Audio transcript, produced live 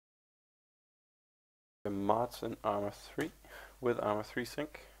The mods in ArmA 3 with ArmA 3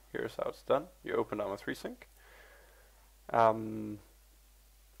 Sync. Here's how it's done. You open ArmA 3 Sync.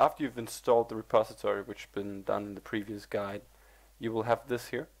 After you've installed the repository, which has been done in the previous guide, you will have this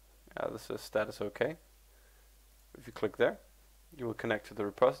here. This says status OK. If you click there, you will connect to the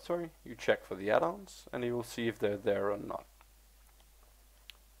repository, you check for the add-ons, and you will see if they're there or not.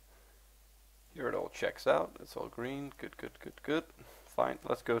 Here it all checks out, it's all green, good. Fine,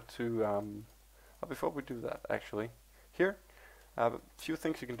 let's go to, before we do that actually, here, a few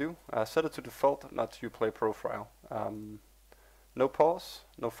things you can do. Set it to default, not to Uplay profile. No pause,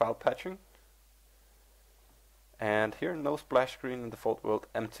 no file patching, and here no splash screen in default world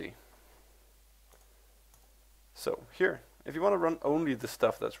empty. So here, if you want to run only the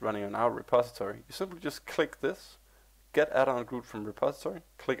stuff that's running on our repository, you simply just click this, get add-on group from repository,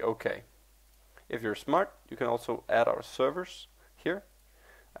 click OK. If you're smart, you can also add our servers here,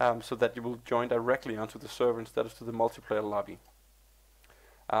 so that you will join directly onto the server instead of to the multiplayer lobby.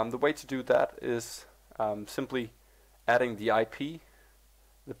 The way to do that is simply adding the IP,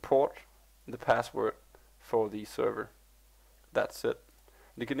 the port, and the password for the server. That's it.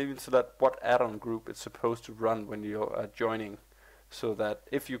 You can even select what add-on group it's supposed to run when you're joining, so that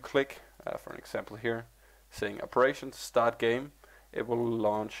if you click, for an example here, saying operations start game, it will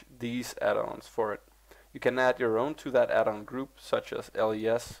launch these add-ons for it. You can add your own to that add-on group, such as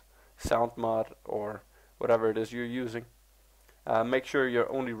LES, SoundMod, or whatever it is you're using. Make sure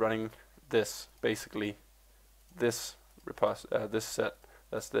you're only running this, basically this set.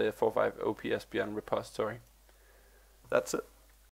 That's the 4.5 OpSpn repository. That's it.